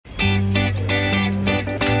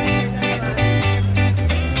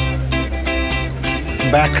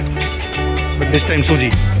back, but this time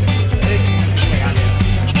suji.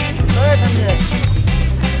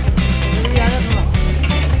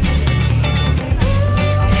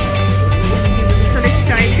 So let's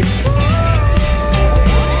try it.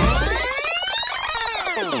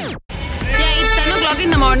 Yeah, it's 10 o'clock in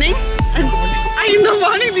the morning. And in the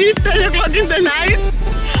morning, it's 10 o'clock in the night.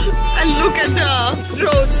 And look at the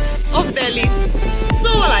roads of Delhi.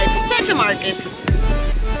 So alive, such a market.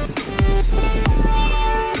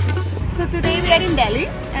 So today we are in Delhi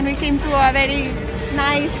and we came to a very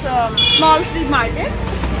nice small street market.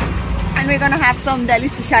 And we're gonna have some Delhi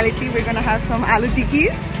speciality. We're gonna have some aloo tikki.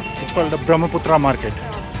 It's called the Brahmaputra market.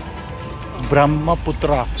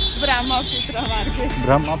 Brahmaputra. Brahmaputra market.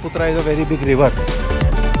 Brahmaputra is a very big river.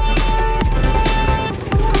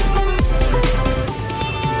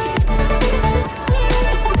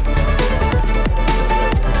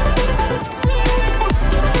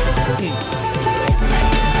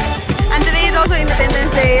 And today is also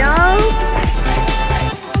Independence Day.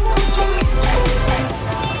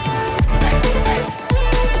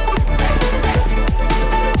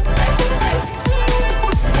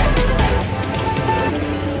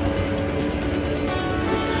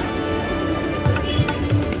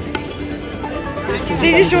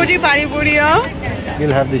 This is suji pani puri.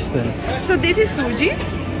 We'll have this then. So this is suji.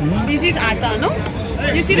 This is atta, no?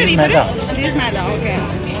 You see the This is difference? maida. This is maida, okay.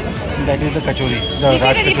 That is the kachori. The You see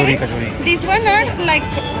Raj the kachori difference? kachori. This one are like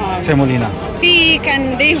Semolina. thick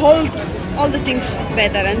and they hold all the things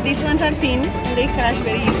better, and these ones are thin and they crash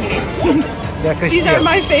very easily. They are crispier. These are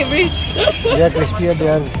my favorites. They are crispier. They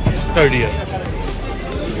are sturdier.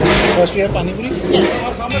 First year pani puri?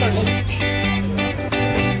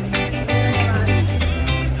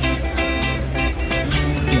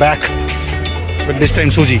 Back, but this time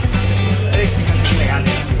suji.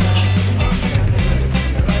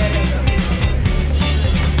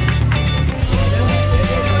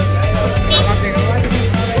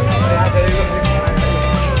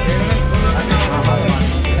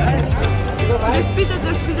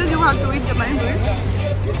 Just because you have to eat the pani puri.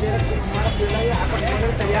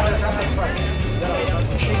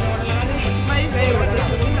 My favorite, this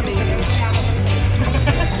is amazing.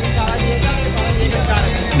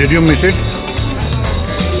 Did you miss it?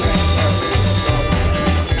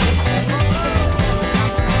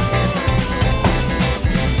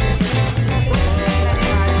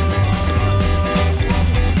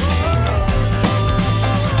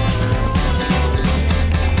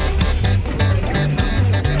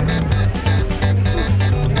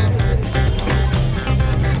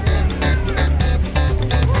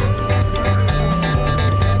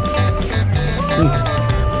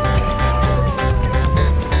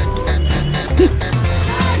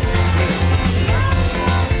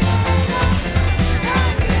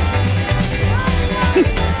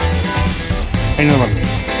 Final one.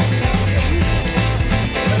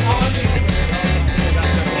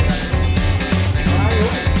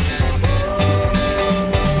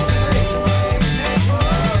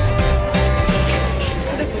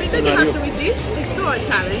 The speed that you have to eat this is still a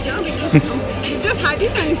challenge, you know, because you just had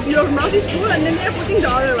it and your mouth is full and then you're putting the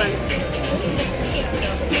other one.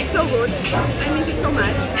 It's so good. I miss it so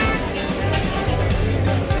much.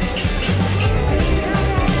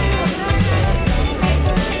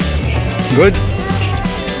 Good?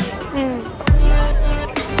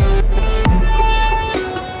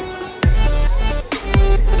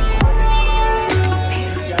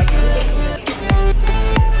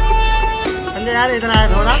 यार इधर आया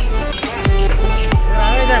थोड़ा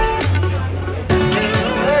इधर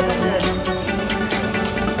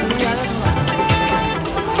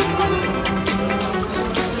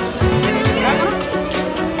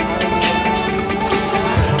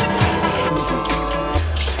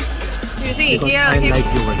You see, Because here I like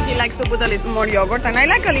yogurt. he likes to put a little more yogurt, and I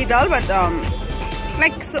like a little, but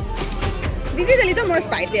like so, this is a little more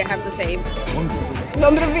spicy, I have to say.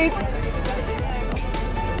 Don't repeat.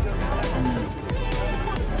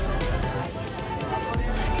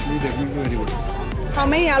 Definitely very good. How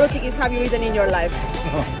many aloo tikkis have you eaten in your life?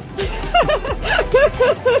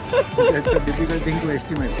 That's a difficult thing to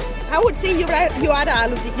estimate. I would say you are a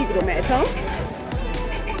aloo tikki gourmet, huh?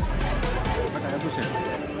 But I have to say,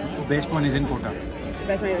 the best one is in Kota.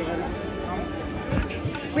 That's my video.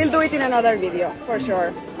 We'll do it in another video, for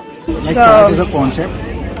sure. Like chaat is a concept,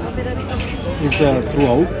 is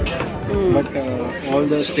throughout, but all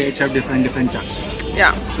the states have different chaats.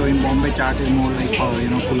 Yeah. So in Bombay, chaat is more like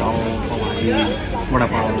pulao, pav-bhaji, vada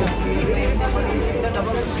pav.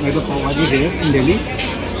 Like the pav-bhaji here in Delhi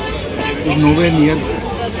is nowhere near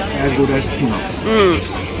as good as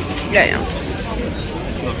Yeah, yeah.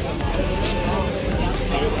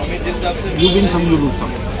 You win some, you lose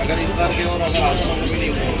some.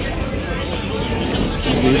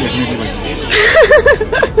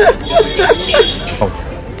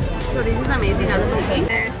 So this is amazing alu cooking.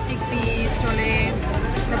 There's chickpeas, chole,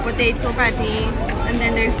 the potato patty, and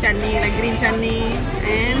then there's chutney, like green chutney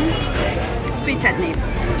and sweet chutney,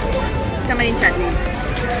 tamarind chutney.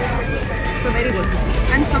 So very good.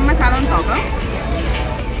 And some masala on top. Huh?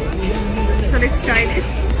 So let's try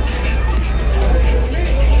this.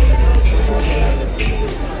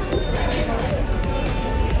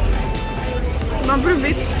 Bumper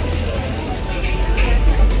with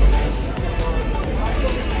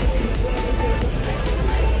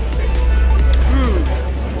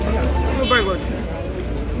super good.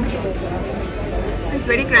 It's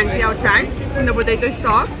very crunchy outside and the potato is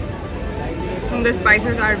soft and the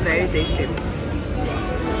spices are very tasty.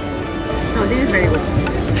 No, this is very good.